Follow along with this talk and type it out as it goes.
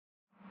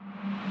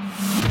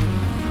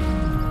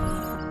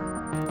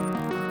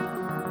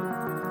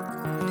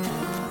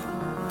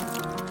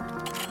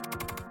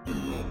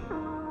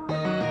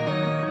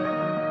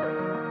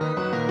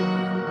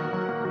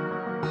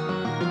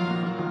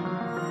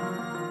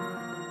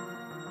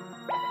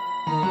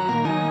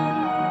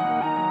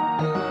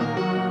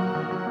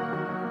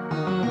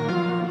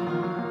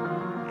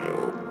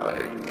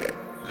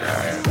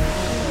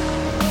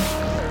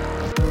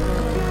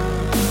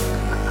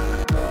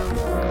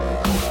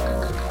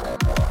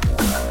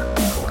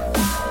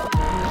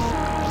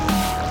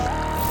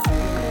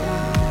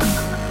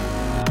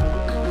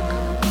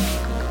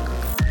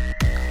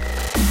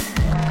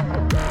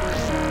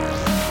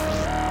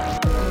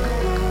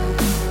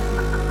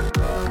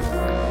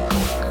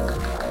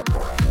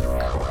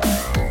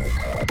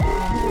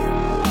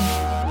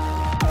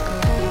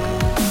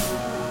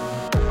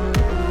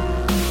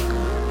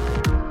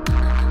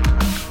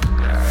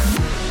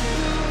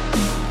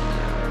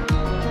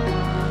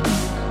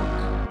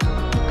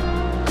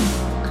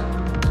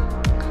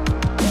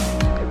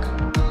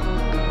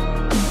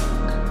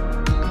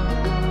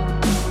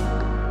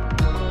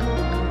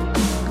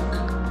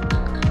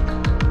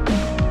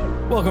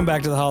Welcome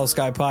back to the Hollow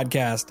Sky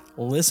Podcast,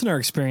 Listener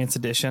Experience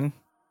Edition.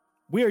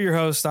 We are your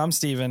hosts. I'm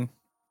Steven.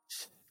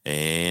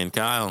 And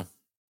Kyle.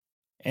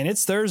 And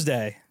it's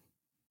Thursday,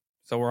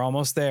 so we're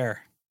almost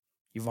there.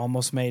 You've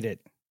almost made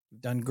it.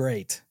 You've done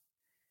great.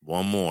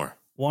 One more.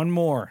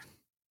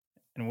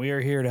 And we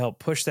are here to help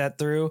push that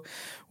through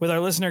with our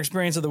Listener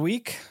Experience of the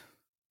Week,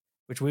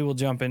 which we will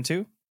jump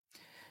into.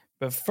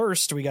 But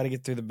first, we got to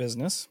get through the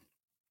business.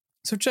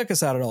 So check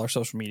us out at all our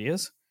social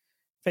medias.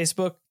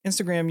 Facebook,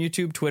 Instagram,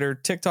 YouTube, Twitter,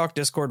 TikTok,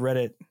 Discord,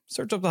 Reddit.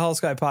 Search up the Hollow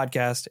Sky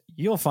Podcast.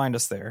 You'll find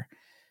us there.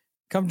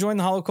 Come join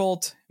the Hollow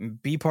Cult and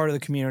be part of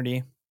the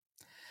community.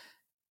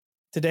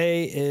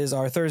 Today is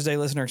our Thursday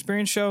Listener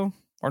Experience show.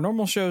 Our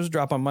normal shows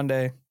drop on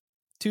Monday.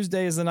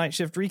 Tuesday is the Night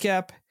Shift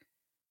Recap.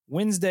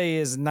 Wednesday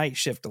is Night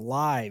Shift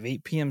Live,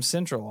 8 p.m.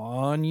 Central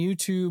on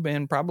YouTube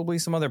and probably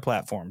some other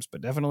platforms,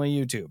 but definitely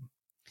YouTube.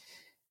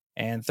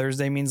 And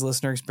Thursday means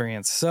Listener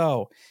Experience.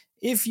 So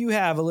if you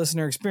have a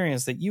listener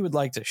experience that you would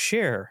like to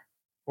share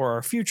for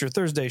our future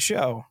Thursday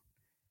show,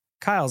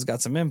 Kyle's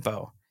got some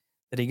info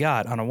that he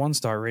got on a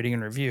 1-star rating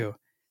and review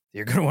that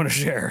you're going to want to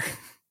share.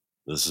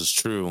 This is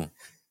true.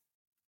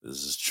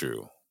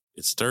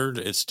 It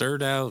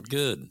stirred out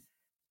good.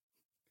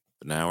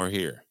 But now we're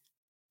here.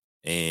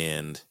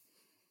 And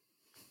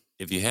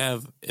if you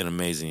have an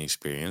amazing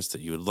experience that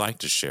you would like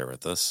to share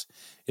with us,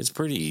 it's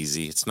pretty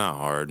easy. It's not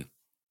hard.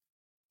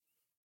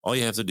 All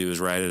you have to do is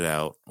write it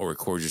out or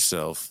record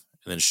yourself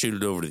and then shoot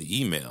it over to the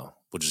email,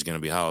 which is going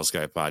to be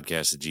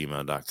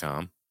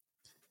hollowskypodcast@gmail.com.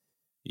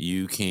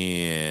 You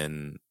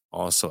can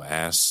also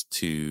ask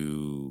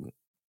to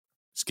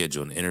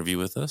schedule an interview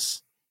with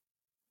us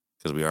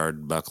because we are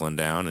buckling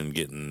down and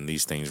getting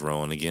these things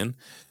rolling again.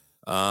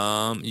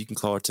 You can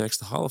call or text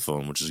the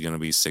holophone, which is going to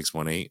be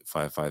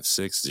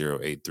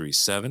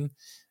 618-556-0837.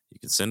 You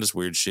can send us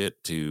weird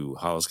shit to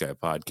Hollow Sky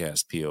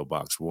Podcast, P.O.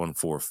 Box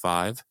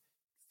 145,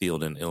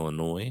 Fielden,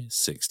 Illinois,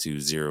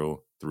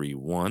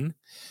 62031.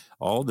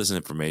 All this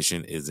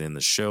information is in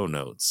the show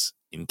notes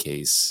in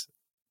case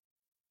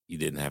you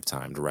didn't have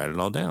time to write it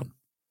all down.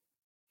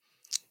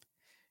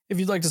 If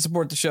you'd like to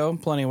support the show,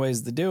 plenty of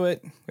ways to do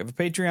it. We have a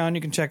Patreon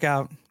you can check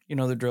out. You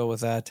know the drill with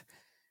that.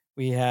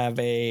 We have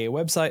a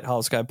website,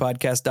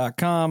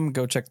 hollowskypodcast.com.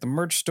 Go check the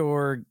merch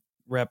store.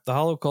 Rep the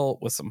Hollow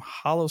Cult with some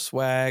Hollow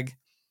swag.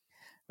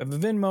 We have a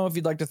Venmo if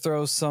you'd like to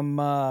throw some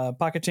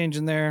pocket change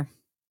in there.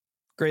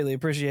 Greatly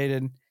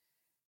appreciated.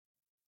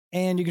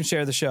 And you can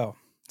share the show.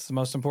 It's the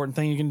most important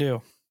thing you can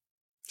do.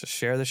 Just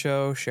share the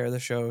show, share the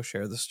show,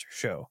 share the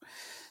show.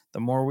 The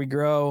more we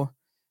grow,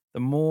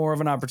 the more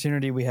of an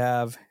opportunity we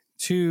have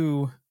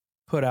to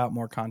put out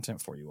more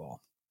content for you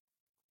all.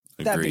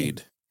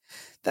 Agreed.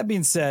 That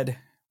being said,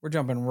 we're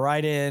jumping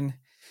right in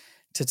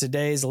to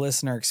today's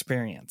listener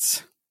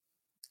experience.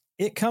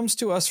 It comes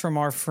to us from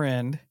our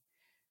friend,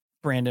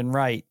 Brandon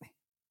Wright.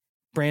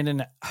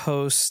 Brandon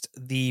hosts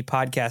the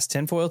podcast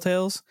Tinfoil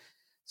Tales.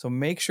 So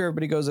make sure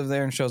everybody goes over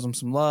there and shows him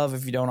some love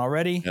if you don't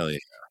already. Hell yeah.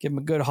 Give him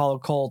a good Hollow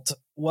Cult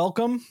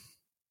welcome.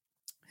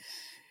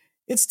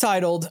 It's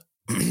titled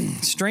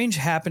Strange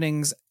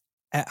Happenings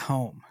at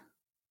Home.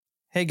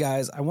 Hey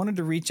guys, I wanted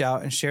to reach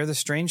out and share the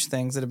strange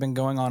things that have been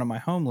going on in my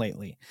home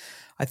lately.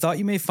 I thought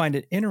you may find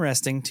it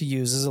interesting to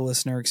use as a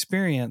listener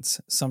experience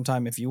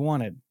sometime if you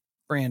wanted.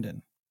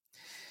 Brandon.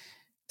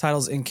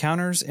 Titles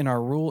Encounters in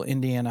Our Rural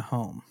Indiana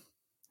Home.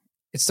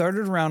 It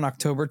started around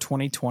October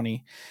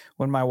 2020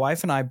 when my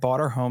wife and I bought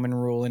our home in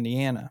rural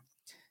Indiana.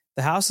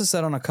 The house is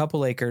set on a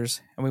couple acres,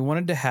 and we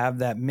wanted to have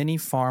that mini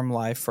farm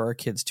life for our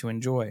kids to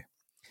enjoy.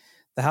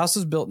 The house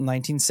was built in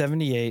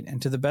 1978,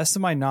 and to the best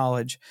of my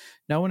knowledge,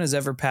 no one has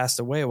ever passed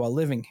away while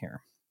living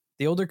here.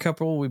 The older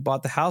couple we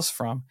bought the house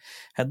from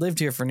had lived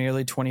here for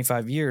nearly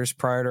 25 years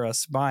prior to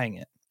us buying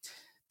it.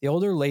 The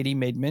older lady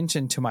made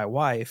mention to my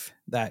wife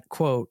that,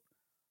 quote,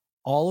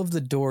 all of the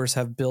doors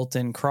have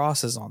built-in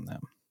crosses on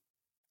them,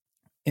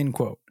 end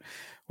quote,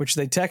 which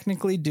they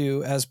technically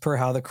do as per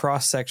how the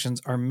cross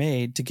sections are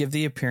made to give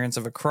the appearance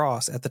of a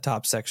cross at the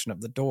top section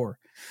of the door.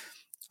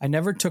 I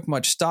never took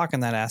much stock in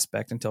that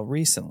aspect until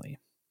recently.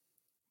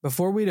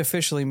 Before we'd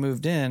officially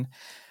moved in,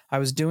 I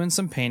was doing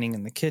some painting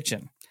in the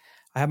kitchen.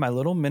 I had my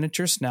little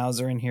miniature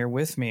schnauzer in here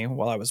with me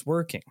while I was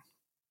working,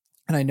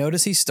 and I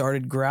noticed he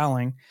started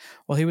growling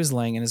while he was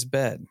laying in his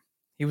bed.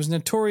 He was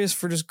notorious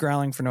for just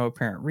growling for no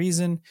apparent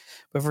reason,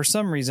 but for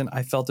some reason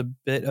I felt a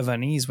bit of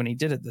unease when he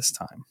did it this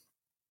time.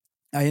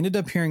 I ended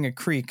up hearing a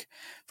creak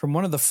from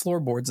one of the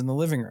floorboards in the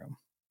living room,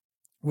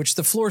 which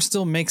the floor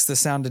still makes the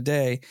sound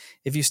today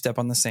if you step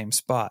on the same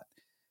spot.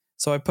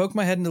 So I poked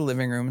my head into the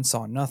living room and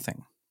saw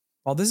nothing.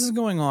 While this is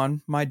going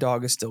on, my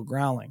dog is still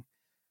growling.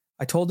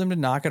 I told him to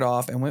knock it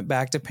off and went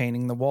back to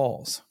painting the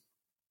walls.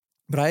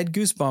 But I had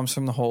goosebumps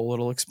from the whole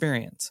little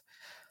experience.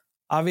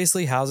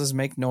 Obviously, houses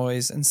make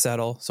noise and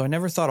settle, so I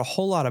never thought a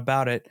whole lot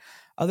about it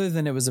other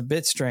than it was a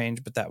bit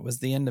strange, but that was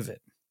the end of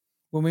it.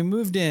 When we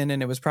moved in,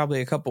 and it was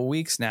probably a couple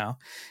weeks now,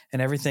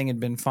 and everything had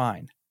been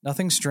fine.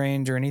 Nothing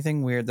strange or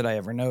anything weird that I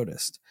ever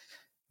noticed.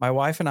 My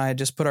wife and I had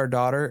just put our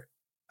daughter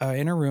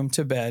in her room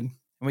to bed, and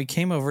we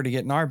came over to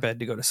get in our bed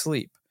to go to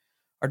sleep.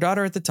 Our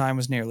daughter at the time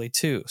was nearly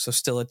 2, so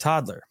still a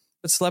toddler,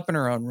 but slept in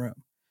her own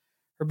room.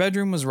 Her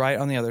bedroom was right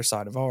on the other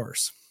side of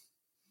ours.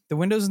 The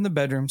windows in the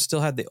bedroom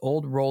still had the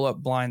old roll-up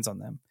blinds on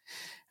them.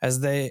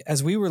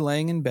 As we were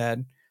laying in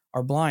bed,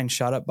 our blind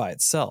shot up by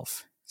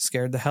itself,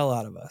 scared the hell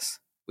out of us.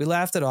 We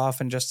laughed it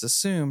off and just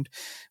assumed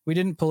we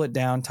didn't pull it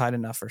down tight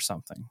enough or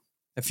something.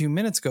 A few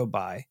minutes go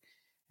by,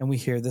 and we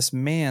hear this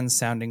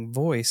man-sounding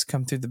voice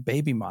come through the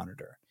baby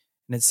monitor,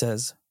 and it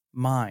says,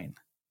 "Mine,"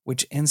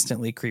 which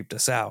instantly creeped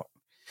us out.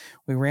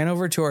 We ran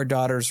over to our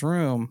daughter's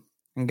room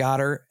and got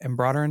her and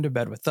brought her into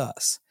bed with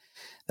us.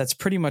 That's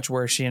pretty much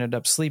where she ended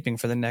up sleeping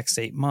for the next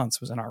 8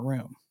 months, was in our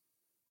room.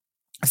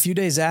 A few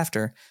days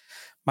after,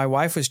 my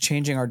wife was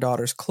changing our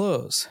daughter's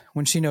clothes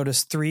when she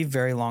noticed 3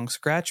 very long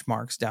scratch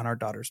marks down our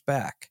daughter's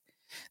back.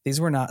 These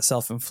were not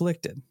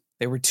self-inflicted.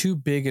 They were too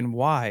big and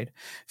wide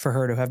for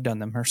her to have done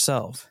them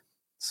herself.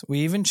 So we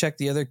even checked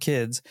the other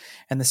kids,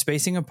 and the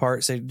spacing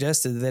apart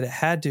suggested that it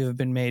had to have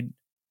been made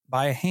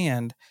by a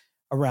hand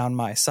around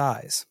my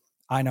size.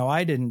 I know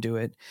I didn't do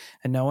it,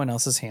 and no one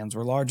else's hands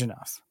were large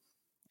enough.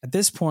 At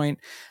this point,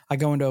 I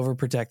go into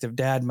overprotective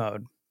dad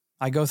mode.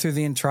 I go through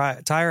the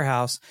entire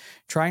house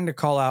trying to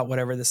call out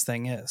whatever this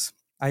thing is.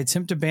 I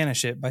attempt to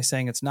banish it by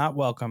saying it's not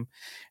welcome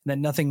and that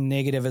nothing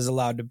negative is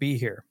allowed to be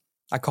here.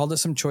 I called it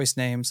some choice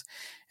names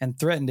and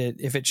threatened it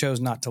if it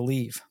chose not to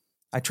leave.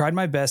 I tried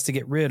my best to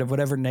get rid of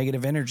whatever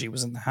negative energy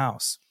was in the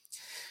house.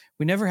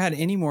 We never had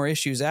any more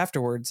issues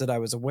afterwards that I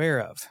was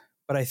aware of,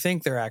 but I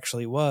think there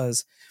actually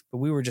was, but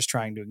we were just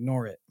trying to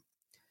ignore it.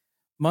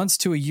 Months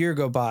to a year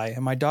go by,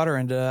 and my daughter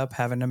ended up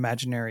having an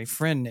imaginary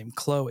friend named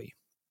Chloe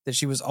that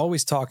she was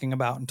always talking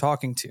about and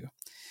talking to.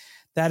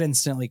 That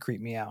instantly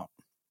creeped me out,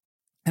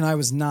 and I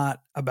was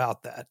not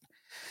about that.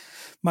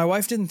 My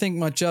wife didn't think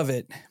much of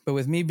it, but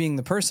with me being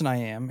the person I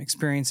am,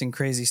 experiencing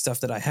crazy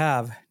stuff that I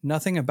have,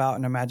 nothing about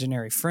an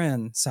imaginary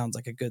friend sounds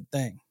like a good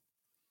thing.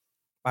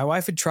 My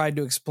wife had tried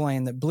to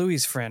explain that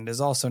Bluey's friend is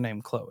also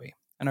named Chloe,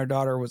 and our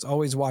daughter was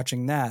always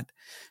watching that,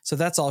 so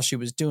that's all she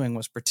was doing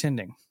was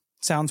pretending.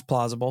 Sounds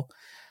plausible.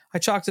 I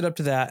chalked it up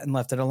to that and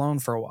left it alone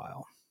for a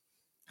while.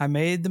 I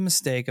made the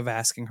mistake of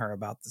asking her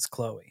about this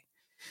Chloe,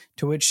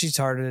 to which she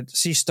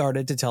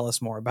started to tell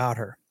us more about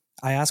her.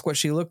 I asked what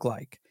she looked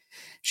like.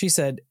 She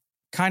said,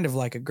 "Kind of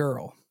like a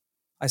girl."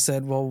 I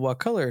said, "Well, what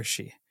color is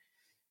she?"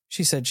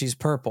 She said she's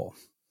purple.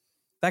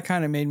 That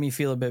kind of made me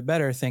feel a bit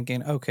better,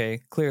 thinking,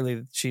 okay,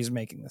 clearly she's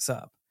making this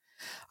up.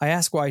 I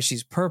asked why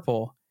she's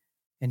purple,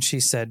 and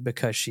she said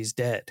because she's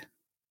dead.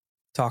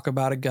 Talk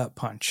about a gut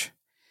punch.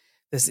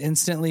 This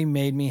instantly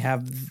made me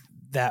have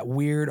that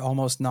weird,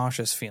 almost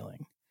nauseous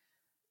feeling.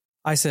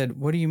 I said,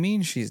 "What do you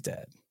mean she's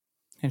dead?"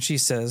 And she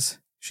says,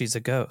 "She's a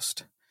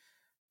ghost."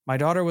 My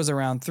daughter was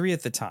around 3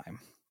 at the time.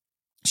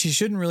 She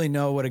shouldn't really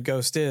know what a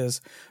ghost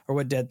is or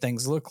what dead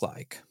things look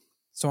like.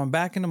 So I'm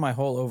back into my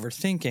whole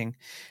overthinking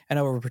and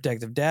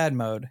overprotective dad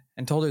mode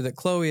and told her that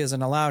Chloe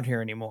isn't allowed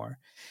here anymore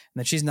and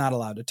that she's not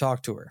allowed to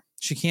talk to her.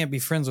 She can't be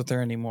friends with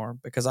her anymore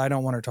because I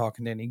don't want her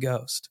talking to any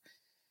ghost.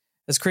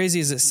 As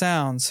crazy as it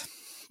sounds,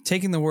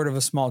 taking the word of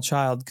a small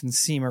child can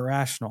seem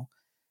irrational,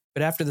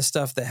 but after the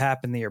stuff that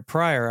happened the year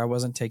prior, I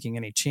wasn't taking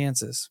any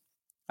chances.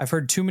 I've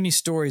heard too many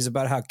stories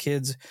about how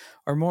kids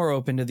are more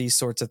open to these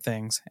sorts of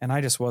things, and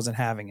I just wasn't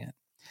having it.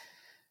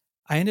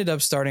 I ended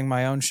up starting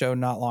my own show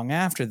not long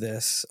after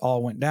this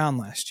all went down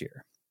last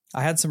year.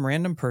 I had some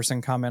random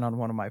person comment on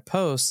one of my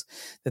posts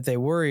that they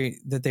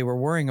were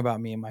worrying about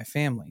me and my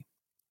family.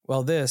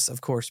 Well, this,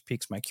 of course,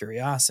 piques my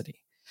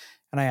curiosity,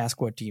 and I ask,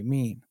 "What do you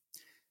mean?"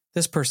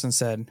 This person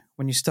said,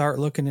 "When you start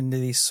looking into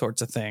these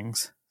sorts of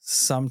things,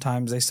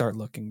 sometimes they start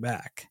looking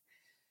back."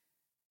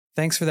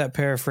 Thanks for that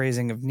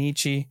paraphrasing of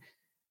Nietzsche,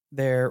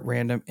 their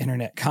random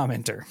internet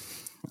commenter.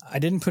 I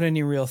didn't put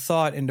any real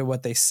thought into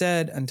what they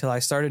said until I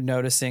started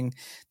noticing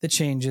the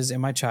changes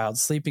in my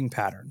child's sleeping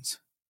patterns.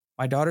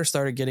 My daughter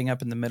started getting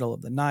up in the middle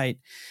of the night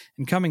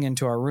and coming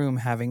into our room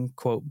having,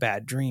 quote,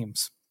 bad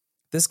dreams.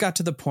 This got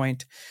to the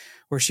point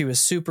where she was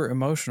super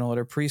emotional at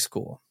her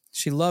preschool.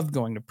 She loved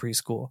going to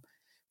preschool,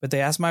 but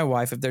they asked my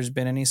wife if there's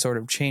been any sort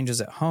of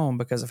changes at home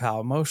because of how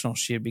emotional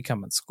she had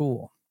become at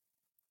school.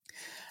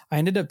 I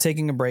ended up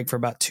taking a break for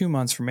about 2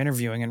 months from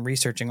interviewing and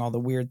researching all the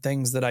weird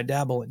things that I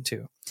dabble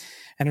into,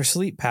 and her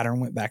sleep pattern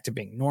went back to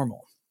being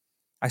normal.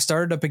 I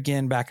started up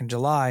again back in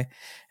July,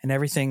 and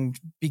everything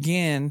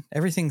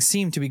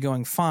seemed to be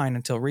going fine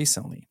until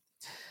recently.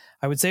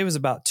 I would say it was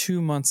about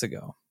 2 months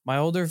ago. My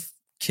older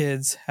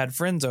kids had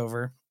friends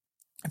over,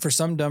 and for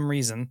some dumb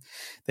reason,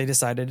 they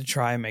decided to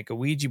try and make a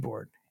Ouija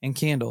board and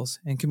candles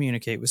and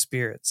communicate with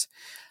spirits.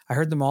 I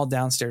heard them all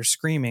downstairs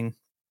screaming,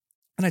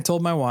 and I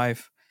told my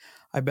wife,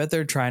 I bet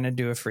they're trying to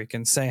do a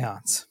freaking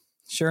seance.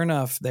 Sure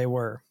enough, they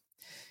were.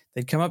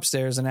 They'd come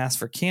upstairs and ask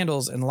for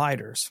candles and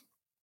lighters.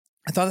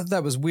 I thought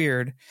that was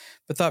weird,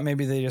 but thought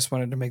maybe they just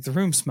wanted to make the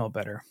room smell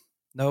better.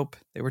 Nope,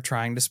 they were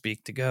trying to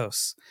speak to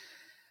ghosts.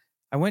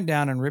 I went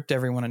down and ripped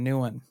everyone a new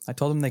one. I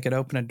told them they could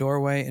open a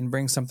doorway and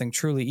bring something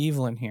truly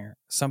evil in here,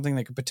 something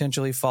that could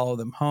potentially follow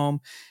them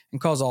home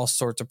and cause all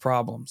sorts of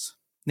problems.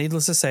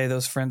 Needless to say,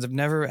 those friends have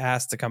never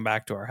asked to come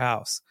back to our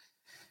house.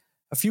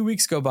 A few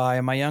weeks go by,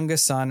 and my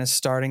youngest son is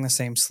starting the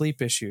same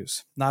sleep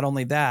issues. Not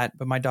only that,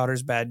 but my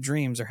daughter's bad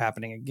dreams are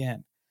happening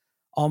again,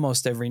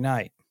 almost every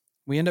night.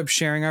 We end up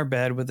sharing our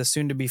bed with a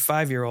soon-to-be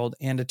 5-year-old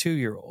and a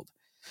 2-year-old.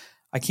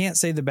 I can't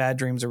say the bad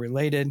dreams are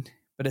related,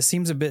 but it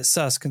seems a bit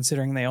sus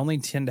considering they only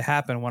tend to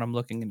happen when I'm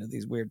looking into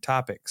these weird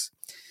topics.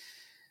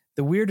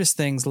 The weirdest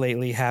things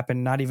lately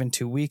happened not even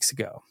 2 weeks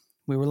ago.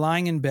 We were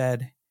lying in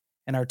bed,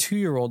 and our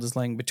 2-year-old is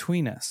laying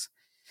between us.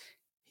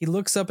 He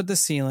looks up at the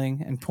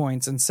ceiling and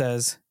points and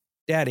says,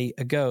 "Daddy,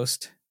 a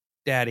ghost.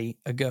 Daddy,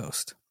 a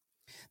ghost."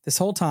 This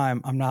whole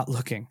time, I'm not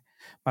looking.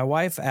 My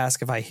wife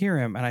asks if I hear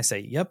him, and I say,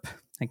 "Yep,"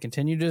 and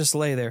continue to just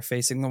lay there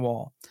facing the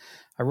wall.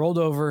 I rolled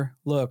over,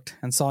 looked,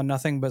 and saw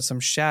nothing but some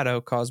shadow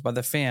caused by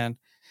the fan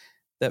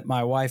that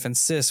my wife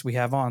insists we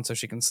have on so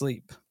she can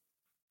sleep.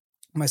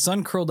 My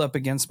son curled up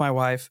against my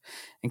wife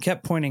and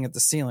kept pointing at the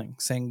ceiling,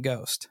 saying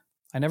ghost.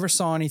 I never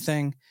saw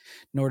anything,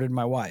 nor did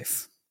my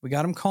wife. We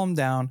got him calmed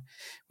down.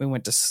 We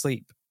went to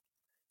sleep.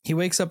 He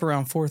wakes up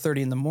around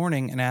 4:30 in the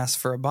morning and asks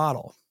for a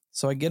bottle.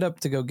 So I get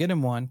up to go get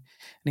him one,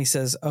 and he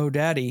says, "Oh,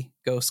 Daddy,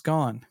 ghost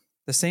gone."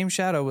 The same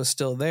shadow was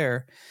still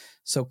there,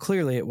 so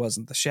clearly it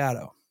wasn't the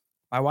shadow.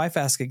 My wife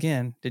asked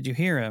again, "Did you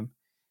hear him?"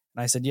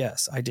 And I said,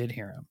 "Yes, I did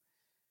hear him."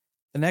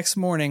 The next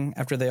morning,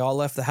 after they all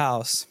left the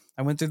house,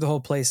 I went through the whole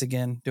place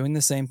again, doing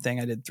the same thing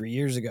I did 3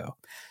 years ago.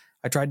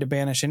 I tried to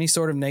banish any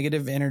sort of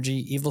negative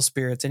energy, evil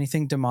spirits,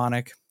 anything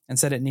demonic, and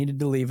said it needed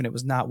to leave and it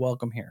was not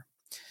welcome here.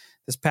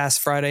 This past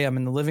Friday, I'm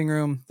in the living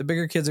room. The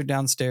bigger kids are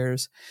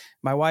downstairs.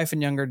 My wife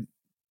and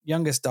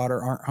youngest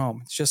daughter aren't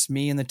home. It's just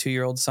me and the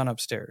 2-year-old son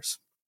upstairs.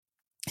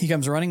 He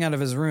comes running out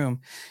of his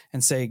room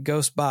and say,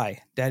 "Ghost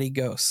bye, Daddy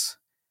ghosts."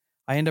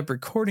 I end up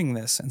recording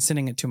this and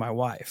sending it to my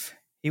wife.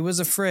 He was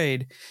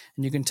afraid,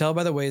 and you can tell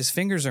by the way his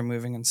fingers are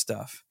moving and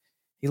stuff.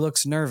 He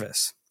looks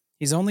nervous.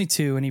 He's only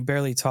 2 and he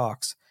barely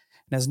talks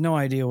and has no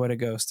idea what a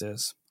ghost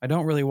is. I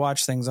don't really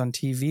watch things on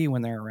TV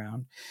when they're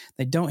around.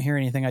 They don't hear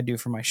anything I do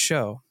for my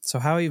show, so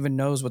how he even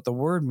knows what the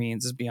word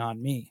means is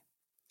beyond me.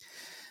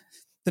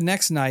 The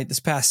next night, this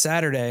past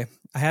Saturday,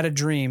 I had a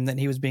dream that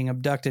he was being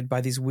abducted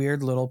by these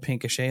weird little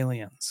pinkish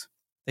aliens.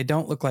 They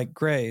don't look like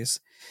grays.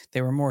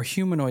 They were more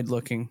humanoid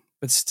looking,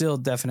 but still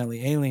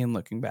definitely alien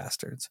looking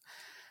bastards.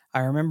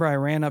 I remember I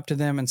ran up to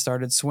them and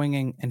started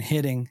swinging and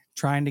hitting,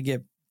 trying to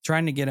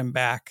get him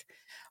back.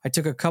 I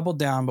took a couple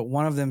down, but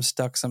one of them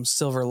stuck some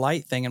silver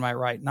light thing in my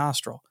right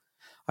nostril.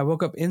 I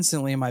woke up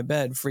instantly in my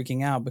bed,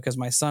 freaking out because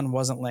my son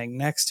wasn't laying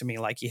next to me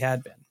like he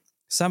had been.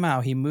 Somehow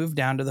he moved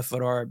down to the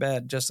foot of our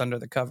bed, just under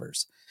the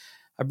covers.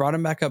 I brought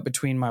him back up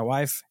between my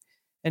wife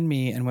and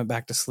me and went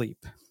back to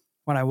sleep.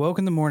 When I woke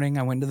in the morning,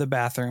 I went to the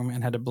bathroom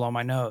and had to blow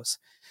my nose.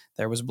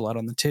 There was blood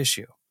on the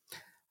tissue.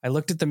 I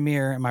looked at the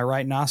mirror and my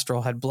right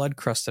nostril had blood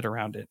crusted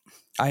around it.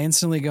 I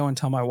instantly go and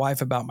tell my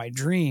wife about my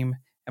dream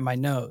and my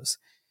nose.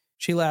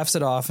 She laughs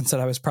it off and said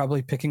I was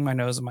probably picking my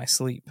nose in my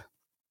sleep.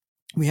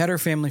 We had her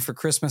family for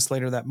Christmas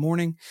later that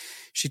morning.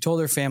 She told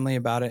her family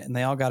about it and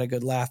they all got a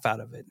good laugh out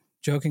of it,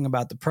 joking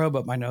about the probe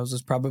up my nose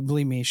was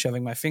probably me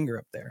shoving my finger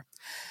up there.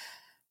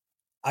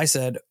 I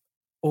said,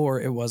 or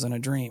it wasn't a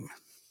dream.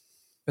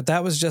 But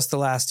that was just the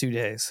last 2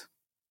 days.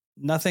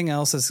 Nothing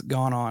else has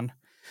gone on.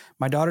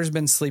 My daughter's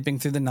been sleeping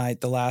through the night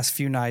the last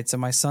few nights,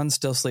 and my son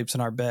still sleeps in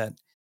our bed.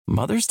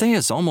 Mother's Day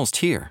is almost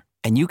here,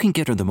 and you can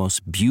get her the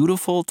most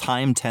beautiful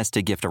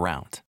time-tested gift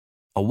around.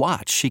 A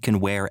watch she can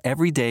wear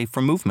every day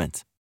from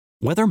Movement.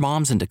 Whether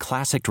mom's into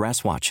classic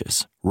dress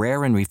watches,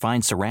 rare and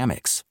refined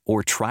ceramics,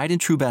 or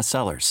tried-and-true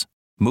bestsellers,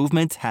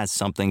 Movement has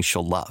something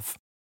she'll love.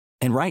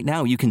 And right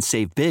now, you can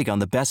save big on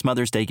the best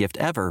Mother's Day gift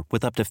ever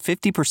with up to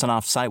 50%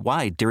 off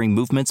site-wide during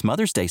Movement's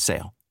Mother's Day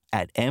sale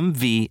at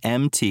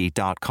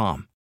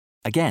MVMT.com.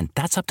 Again,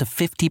 that's up to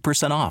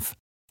 50% off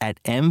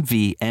at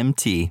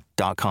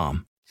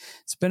MVMT.com.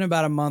 It's been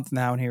about a month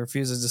now, and he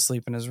refuses to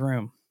sleep in his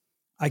room.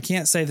 I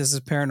can't say this is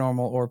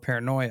paranormal or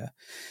paranoia.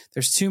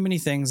 There's too many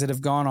things that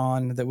have gone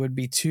on that would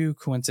be too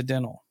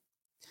coincidental.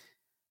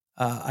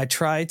 I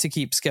try to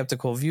keep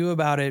skeptical view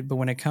about it, but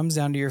when it comes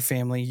down to your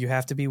family, you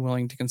have to be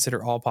willing to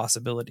consider all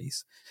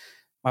possibilities.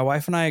 My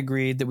wife and I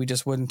agreed that we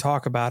just wouldn't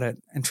talk about it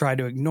and try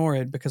to ignore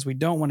it because we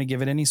don't want to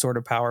give it any sort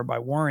of power by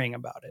worrying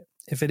about it,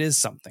 if it is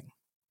something.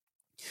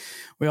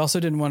 We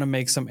also didn't want to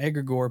make some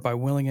egregore by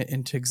willing it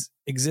into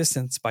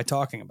existence by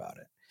talking about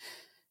it.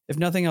 If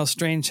anything else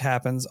strange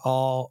happens,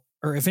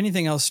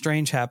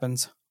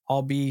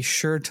 I'll be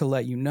sure to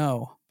let you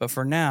know. But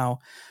for now,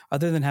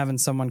 other than having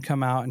someone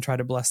come out and try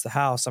to bless the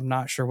house, I'm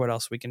not sure what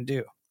else we can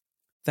do.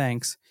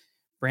 Thanks,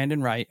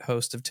 Brandon Wright,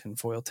 host of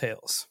Tinfoil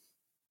Tales.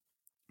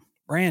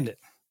 Brandon.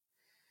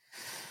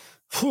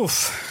 Whew.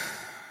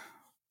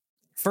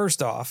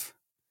 First off,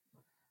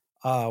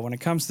 when it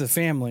comes to the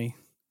family,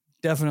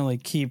 definitely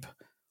keep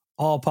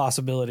all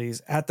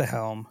possibilities at the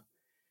helm,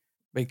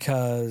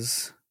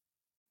 because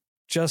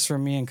just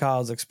from me and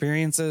Kyle's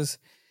experiences,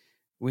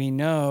 we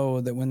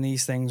know that when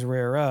these things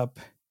rear up,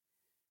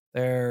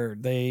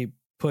 they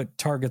put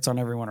targets on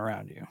everyone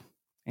around you,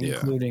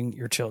 including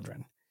your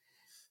children.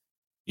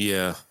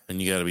 Yeah, and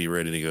you got to be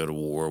ready to go to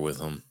war with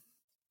them.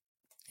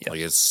 Yep. Like,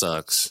 it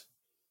sucks.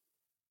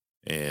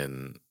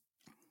 And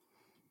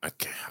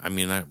I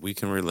mean, we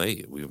can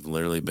relate. We've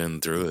literally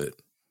been through it.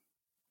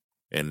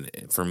 And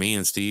for me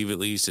and Steve, at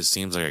least, it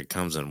seems like it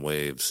comes in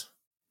waves.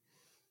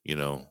 You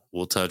know,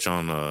 we'll touch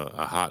on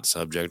a hot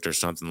subject or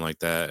something like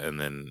that, and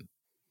then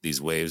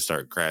these waves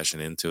start crashing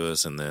into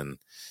us, and then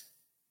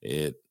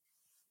it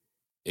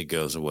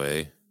goes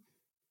away.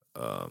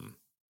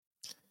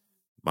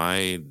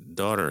 My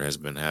daughter has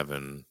been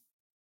having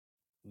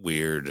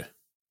weird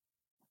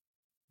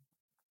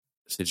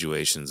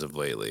situations of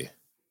lately.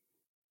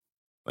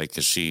 Like,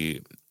 'cause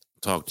she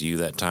talked to you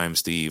that time,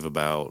 Steve,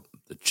 about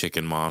the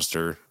chicken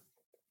monster.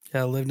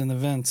 Yeah, I lived in the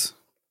vents.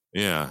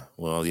 Yeah.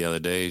 Well, the other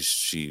day,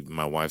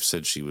 my wife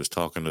said she was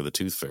talking to the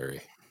tooth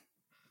fairy.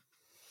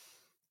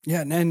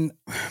 Yeah, and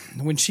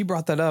when she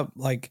brought that up,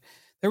 like,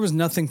 there was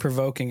nothing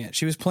provoking it.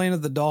 She was playing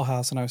at the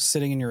dollhouse, and I was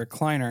sitting in your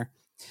recliner.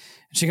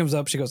 And she comes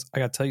up, she goes, "I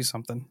got to tell you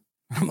something."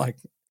 I'm like,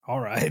 "All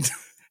right."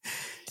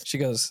 She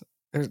goes,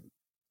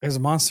 there's a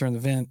monster in the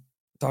vent.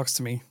 Talks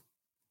to me.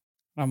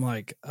 I'm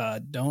like,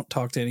 don't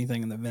talk to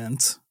anything in the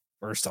vents,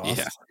 first off.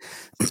 Yeah.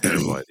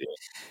 Terrible idea.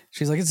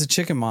 She's like, "It's a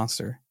chicken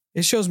monster.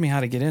 It shows me how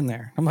to get in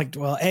there." I'm like,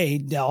 "Well,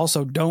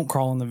 also don't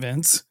crawl in the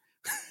vents."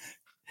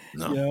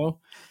 No. You know?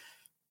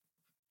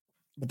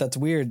 But that's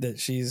weird that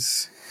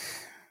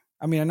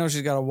I know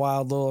she's got a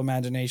wild little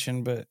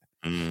imagination, but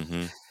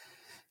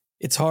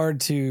it's hard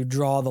to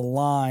draw the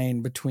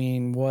line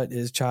between what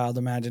is child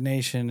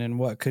imagination and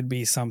what could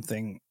be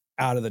something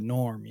out of the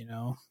norm, you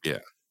know? Yeah.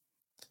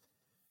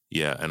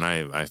 Yeah. And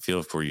I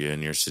feel for you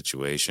in your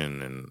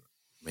situation. And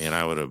man,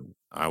 I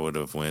would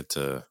have went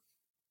to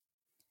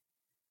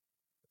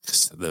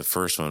the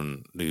first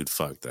one, dude,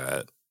 fuck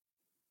that.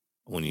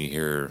 When you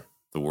hear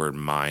the word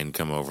mind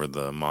come over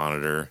the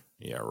monitor,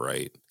 yeah,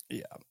 right.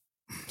 Yeah.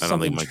 I don't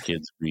think my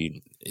kids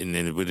read, and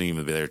then it wouldn't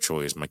even be their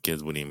choice. My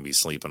kids wouldn't even be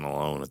sleeping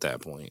alone at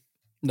that point.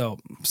 No,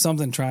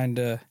 something trying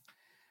to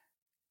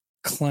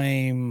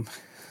claim,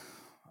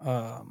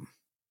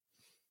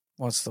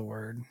 what's the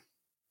word?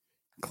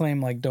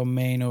 Claim like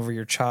domain over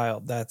your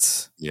child.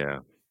 That's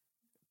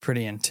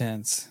pretty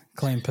intense.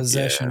 Claim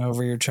possession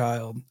over your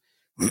child.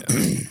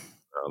 Yeah.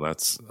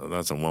 That's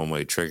a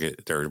one-way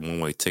ticket or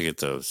one-way ticket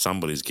to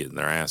somebody's getting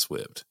their ass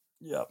whipped.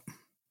 Yep.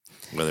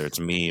 Whether it's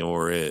me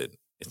or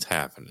it's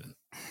happening.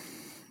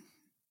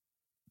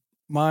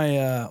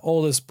 My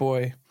oldest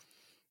boy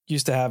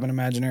used to have an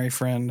imaginary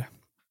friend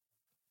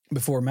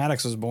before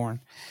Maddox was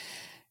born,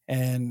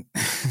 and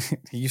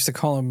he used to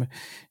call him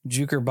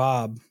Juker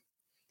Bob,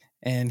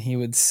 and he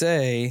would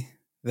say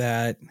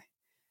that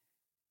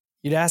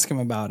you'd ask him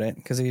about it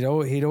because he'd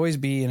always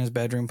be in his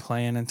bedroom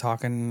playing and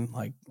talking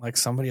like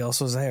somebody else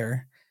was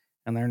there,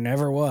 and there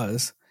never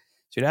was.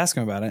 So you'd ask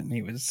him about it, and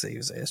he would say,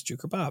 "It's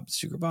Juker Bob.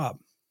 It's Juker Bob."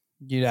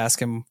 You'd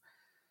ask him,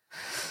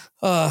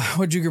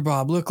 "What Juker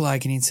Bob look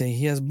like?" And he'd say,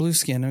 "He has blue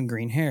skin and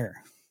green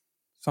hair."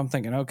 So I'm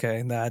thinking,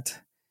 okay,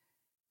 that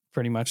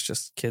pretty much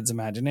just kids'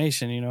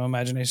 imagination,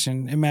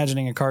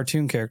 imagining a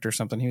cartoon character or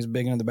something. He was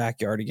big into the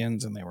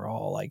Backyardigans, and they were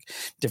all like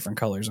different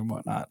colors and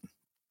whatnot.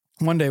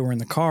 One day we're in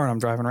the car and I'm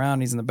driving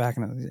around. He's in the back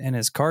in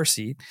his car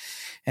seat,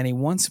 and he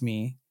wants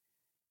me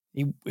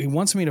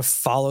to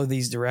follow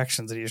these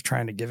directions that he was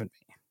trying to give me.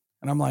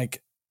 And I'm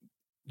like,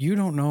 "You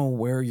don't know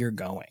where you're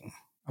going.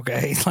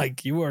 Okay."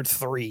 Like, you are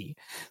 3,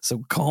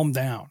 so calm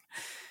down.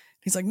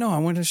 He's like, "No, I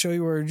want to show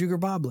you where Juker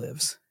Bob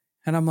lives."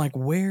 And I'm like,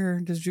 "Where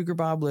does Juker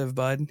Bob live,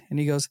 bud?" And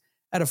he goes,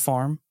 "At a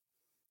farm.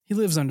 He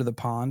lives under the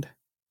pond."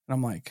 And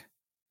I'm like,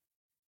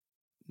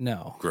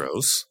 "No.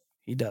 Gross.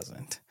 He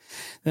doesn't."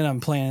 Then I'm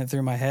playing it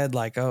through my head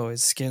like, oh,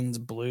 his skin's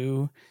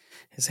blue,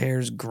 his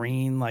hair's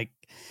green, like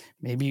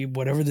maybe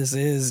whatever this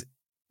is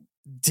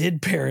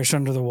did perish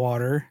under the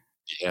water.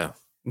 Yeah.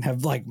 And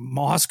have like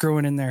moss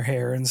growing in their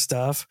hair and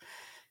stuff.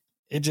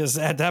 It just,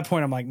 at that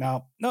point, I'm like,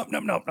 nope.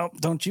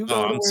 Don't you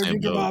go to where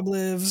Juker Bob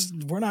lives.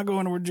 We're not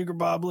going to where Juker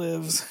Bob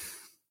lives.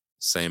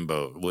 Same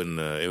boat.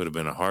 It would have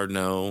been a hard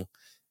no,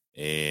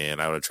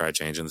 and I would have tried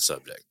changing the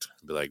subject.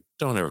 Be like,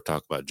 don't ever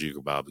talk about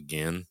Juker Bob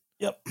again.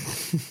 Yep.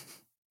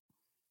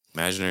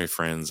 Imaginary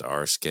friends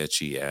are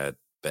sketchy at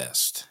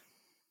best.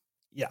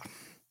 Yeah.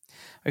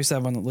 I used to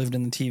have one that lived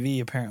in the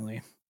TV,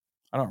 apparently.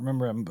 I don't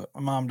remember him, but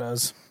my mom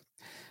does.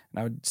 And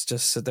I would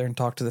just sit there and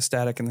talk to the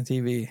static in the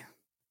TV.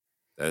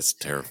 That's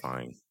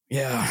terrifying.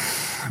 Yeah.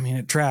 I mean,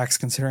 it tracks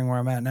considering where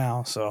I'm at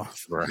now, so.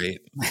 Right.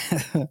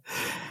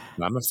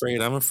 I'm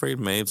afraid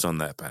Maeve's on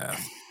that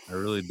path. I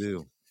really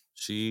do.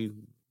 She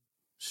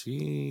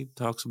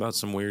talks about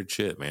some weird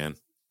shit, man.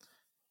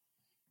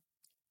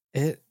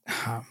 I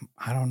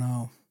don't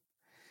know.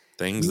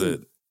 Things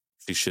that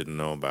she shouldn't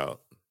know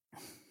about.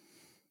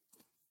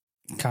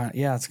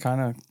 It's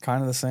kind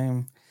of the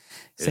same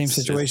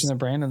situation that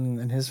Brandon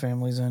and his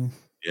family's in.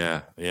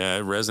 Yeah,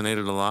 it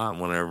resonated a lot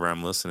whenever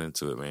I'm listening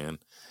to it, man.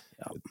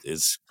 Yeah.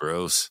 It's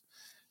gross,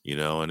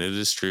 and it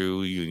is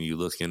true. You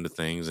look into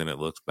things and it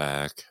looks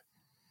back.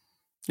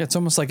 Yeah, it's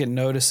almost like it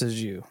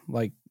notices you,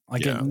 like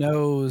it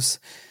knows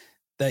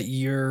that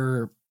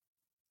you're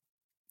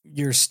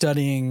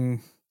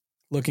studying,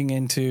 looking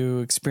into,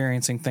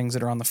 experiencing things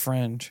that are on the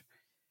fringe.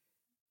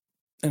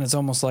 And it's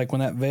almost like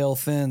when that veil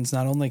thins,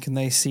 not only can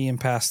they see and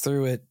pass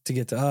through it to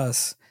get to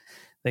us,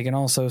 they can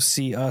also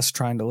see us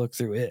trying to look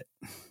through it,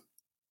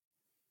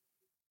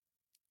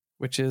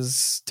 which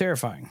is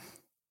terrifying.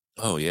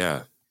 Oh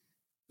yeah,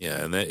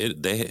 yeah, and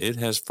it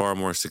has far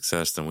more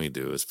success than we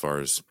do as far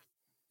as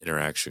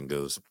interaction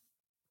goes.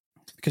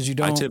 Because you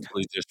I don't.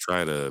 typically just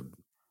try to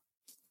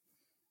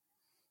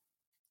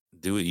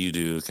do what you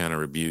do, kind of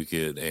rebuke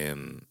it,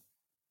 and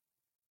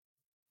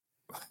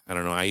I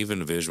don't know. I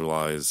even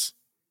visualize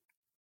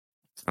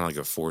kind of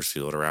like a force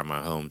field around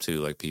my home too,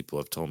 like people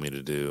have told me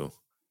to do,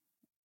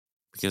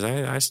 because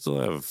I still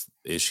have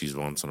issues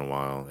once in a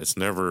while. It's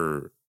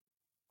never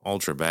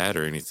ultra bad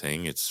or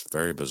anything. It's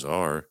very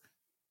bizarre.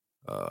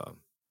 Uh,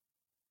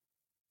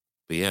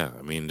 but yeah,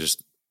 I mean,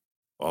 just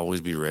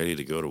always be ready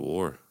to go to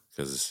war,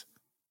 because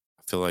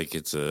I feel like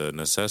it's a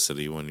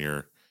necessity when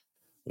you're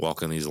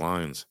walking these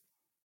lines.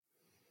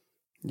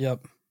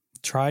 Yep.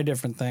 Try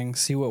different things,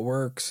 see what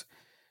works.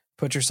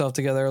 Put yourself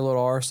together a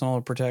little arsenal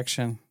of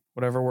protection,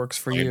 whatever works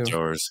for you.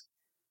 Flamethrowers.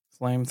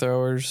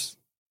 Flamethrowers.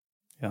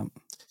 Yep.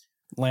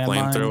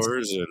 Landmines.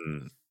 Flamethrowers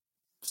and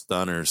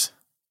stunners.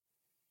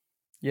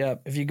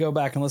 Yep. If you go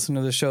back and listen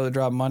to the show that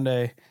dropped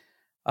Monday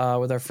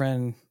with our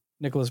friend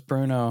Nicholas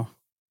Bruno,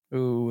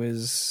 who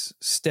is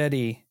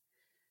steady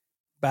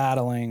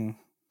battling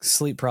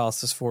sleep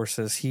paralysis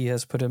forces, he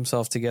has put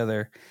himself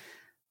together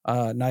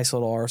a nice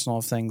little arsenal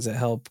of things that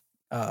help,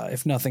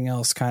 if nothing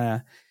else, kind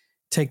of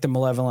take the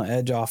malevolent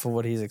edge off of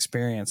what he's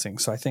experiencing.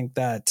 So I think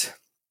that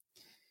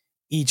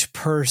each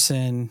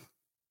person's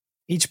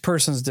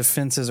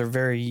defenses are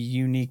very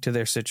unique to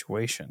their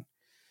situation.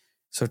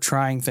 So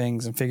trying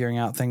things and figuring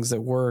out things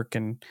that work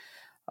and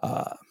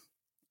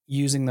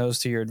using those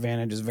to your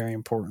advantage is very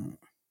important.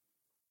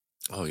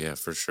 Oh yeah,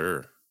 for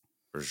sure.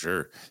 For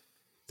sure.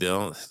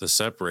 The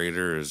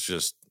separator is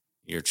just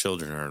your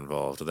children are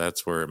involved.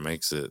 That's where it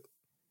makes it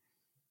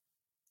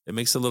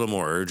a little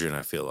more urgent,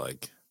 I feel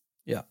like.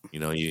 Yeah. You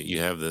know, you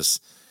have this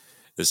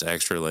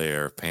extra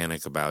layer of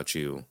panic about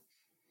you.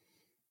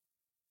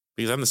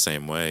 Because I'm the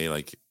same way.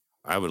 Like,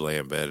 I would lay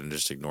in bed and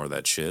just ignore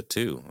that shit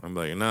too. I'm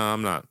like, no,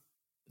 I'm not.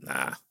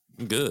 Nah,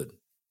 I'm good.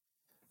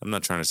 I'm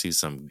not trying to see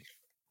some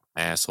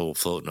asshole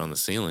floating on the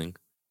ceiling.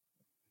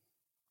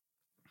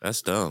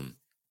 That's dumb.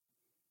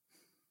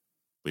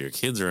 But your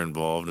kids are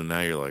involved, and now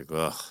you're like,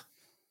 ugh,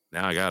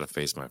 now I got to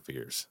face my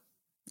fears.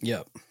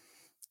 Yep.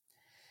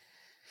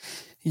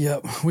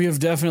 Yep. We have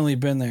definitely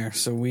been there.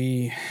 So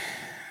we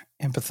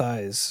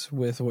empathize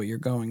with what you're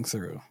going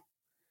through.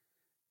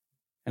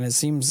 And it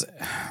seems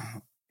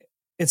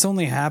it's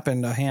only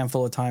happened a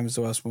handful of times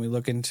to us when we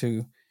look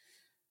into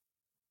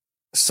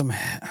some,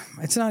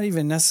 it's not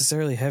even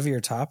necessarily heavier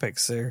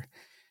topics. They're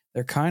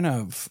kind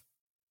of,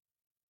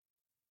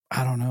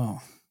 I don't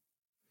know.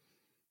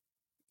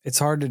 It's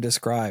hard to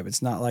describe.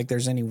 It's not like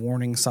there's any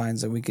warning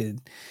signs that we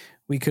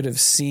could have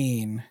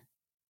seen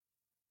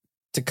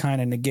to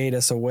kind of negate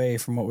us away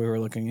from what we were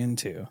looking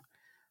into.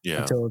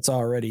 Yeah. Until it's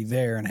already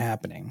there and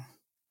happening.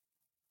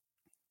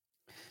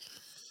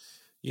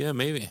 Yeah,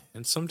 maybe.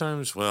 And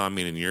sometimes, well, I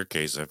mean, in your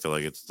case, I feel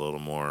like it's a little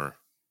more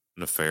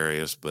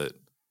nefarious, but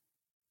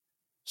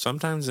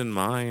sometimes in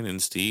mine and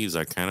Steve's,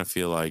 I kind of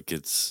feel like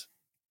it's,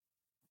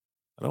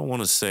 I don't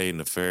want to say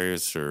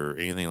nefarious or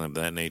anything like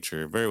that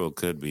nature. It very well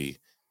could be.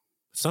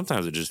 But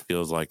sometimes it just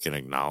feels like an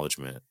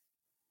acknowledgement.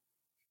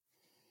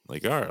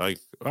 Like, all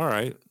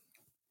right,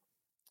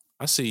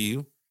 I see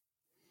you.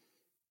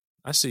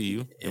 I see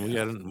you.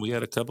 Yeah. And we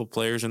had a couple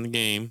players in the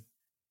game.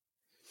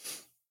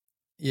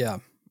 Yeah.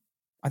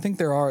 I think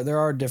there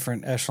are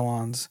different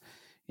echelons.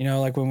 You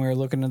know, like when we were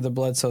looking at the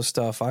Bledsoe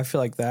stuff, I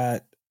feel like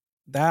that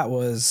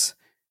was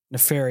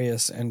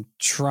nefarious and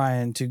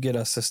trying to get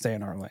us to stay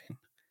in our lane.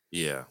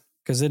 Yeah.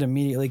 Because it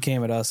immediately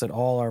came at us at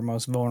all our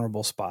most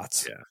vulnerable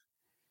spots. Yeah.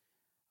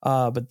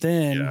 But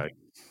then,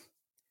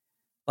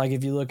 like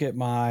if you look at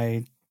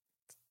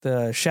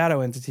the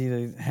shadow entity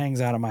that hangs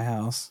out of my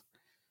house,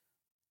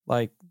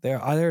 like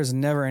there's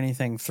never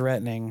anything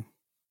threatening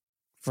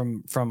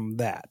from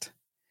that.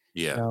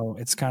 Yeah. You know,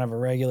 it's kind of a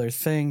regular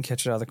thing,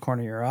 catch it out of the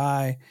corner of your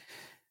eye,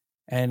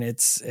 and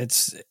it's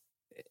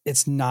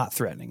not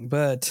threatening.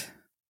 But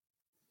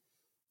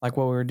like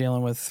what we were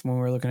dealing with when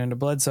we were looking into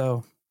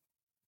Bledsoe,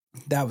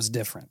 that was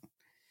different.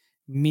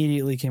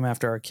 Immediately came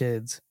after our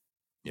kids.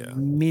 Yeah.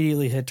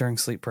 Immediately hit during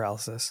sleep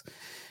paralysis.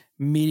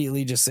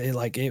 Immediately just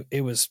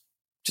it was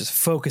just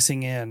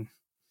focusing in,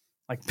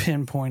 like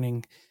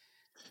pinpointing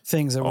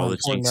things that all were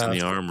the chinks in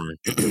the armor.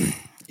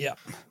 Yeah.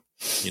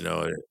 You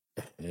know,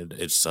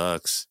 it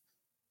sucks.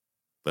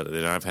 But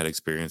then I've had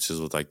experiences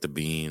with like the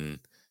bean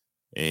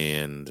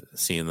and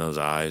seeing those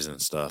eyes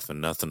and stuff, and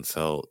nothing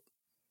felt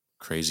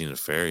crazy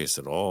nefarious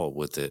at all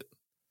with it.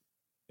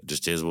 It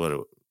just is what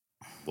it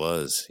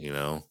was, you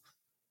know?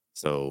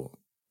 So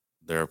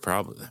there are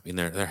probably, I mean,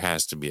 there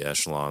has to be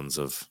echelons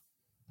of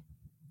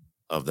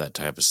that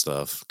type of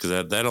stuff,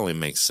 because that only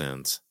makes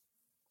sense.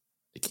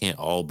 It can't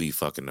all be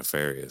fucking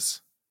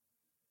nefarious.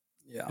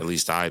 Yeah. At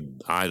least I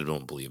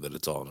don't believe that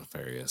it's all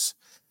nefarious.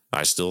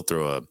 I still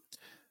throw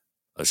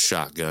a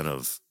shotgun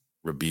of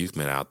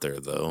rebukement out there,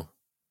 though.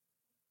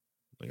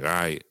 Like, all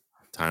right,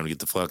 time to get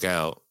the fuck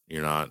out.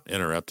 You're not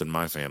interrupting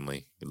my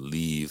family.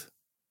 Leave.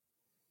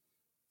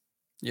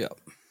 Yep.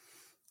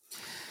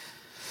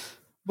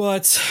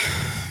 But,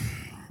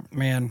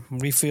 man,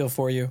 we feel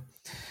for you.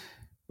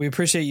 We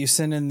appreciate you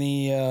sending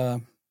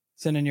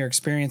your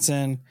experience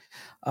in.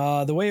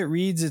 The way it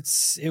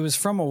reads, it was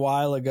from a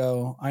while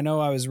ago. I know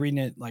I was reading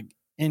it like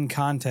in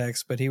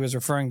context, but he was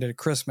referring to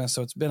Christmas,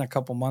 so it's been a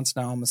couple months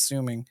now, I'm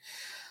assuming.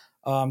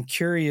 I'm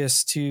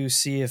curious to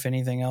see if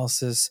anything else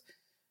has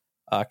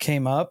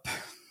came up.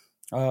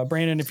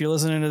 Brandon, if you're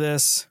listening to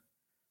this,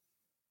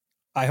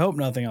 I hope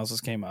nothing else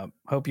has came up.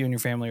 Hope you and your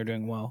family are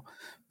doing well.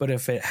 But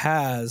if it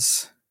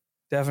has,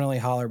 definitely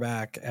holler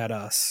back at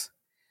us.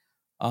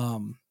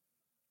 And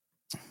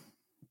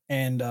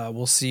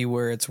we'll see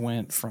where it's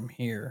went from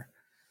here.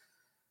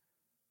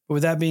 But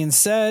with that being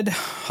said,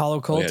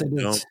 Hollow Cult.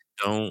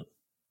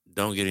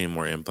 Don't get any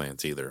more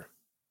implants either.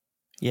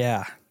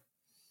 Yeah.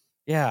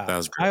 That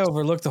was gross. I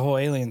overlooked the whole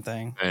alien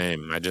thing.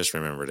 Same. I just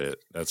remembered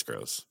it. That's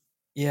gross.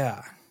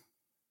 Yeah.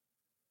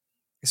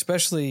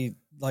 Especially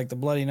like the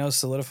bloody nose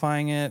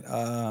solidifying it.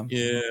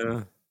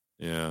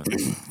 Yeah.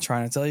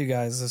 Trying to tell you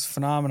guys this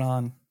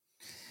phenomenon.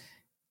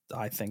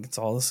 I think it's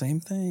all the same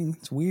thing.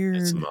 It's weird.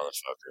 It's a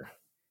motherfucker.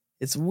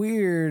 It's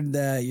weird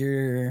that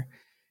you're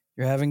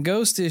having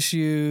ghost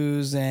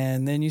issues,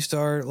 and then you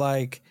start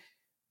like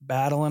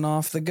battling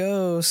off the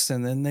ghosts,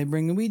 and then they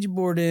bring the Ouija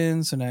board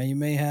in. So now you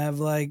may have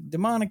like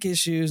demonic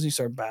issues, and you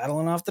start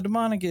battling off the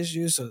demonic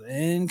issues. So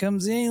then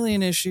comes the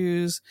alien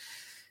issues.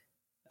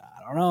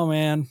 I don't know,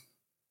 man.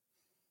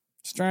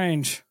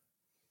 Strange.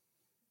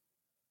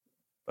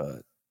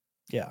 But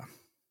yeah,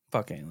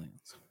 fuck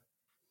aliens.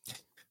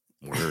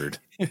 Word.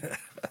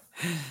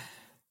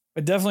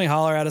 But definitely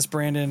holler at us,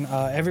 Brandon.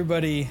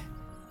 Everybody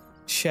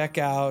check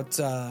out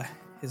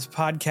his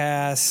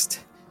podcast,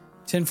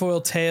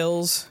 Tinfoil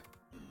Tales.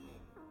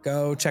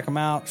 Go check him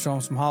out. Show him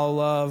some hollow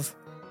love.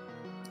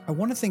 I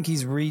want to think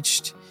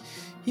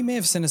he may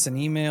have sent us an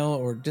email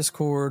or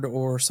Discord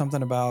or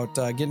something about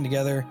getting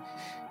together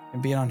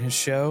and being on his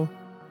show.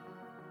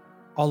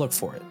 I'll look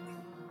for it.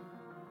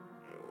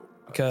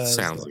 Because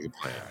sounds like a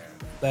plan.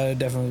 That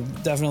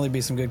would definitely be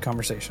some good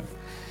conversation.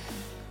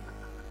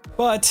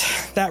 But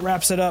that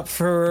wraps it up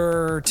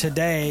for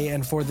today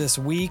and for this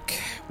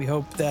week. We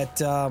hope that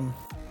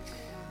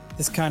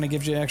this kind of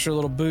gives you an extra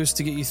little boost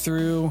to get you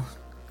through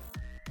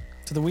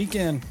to the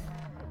weekend.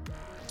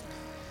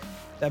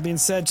 That being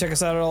said, check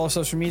us out at all our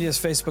social medias: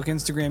 Facebook,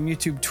 Instagram,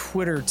 YouTube,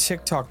 Twitter,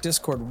 TikTok,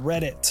 Discord,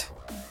 Reddit.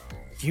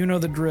 You know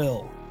the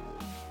drill.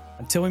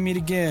 Until we meet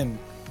again,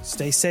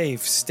 stay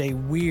safe, stay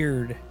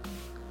weird,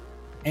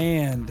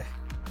 and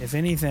if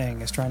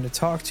anything is trying to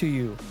talk to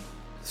you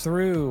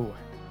through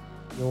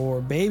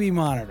your baby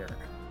monitor,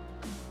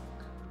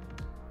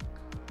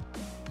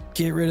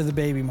 get rid of the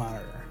baby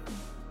monitor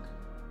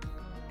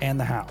and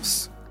the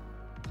house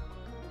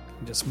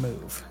and just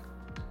move,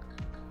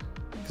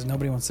 because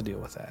nobody wants to deal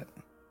with that.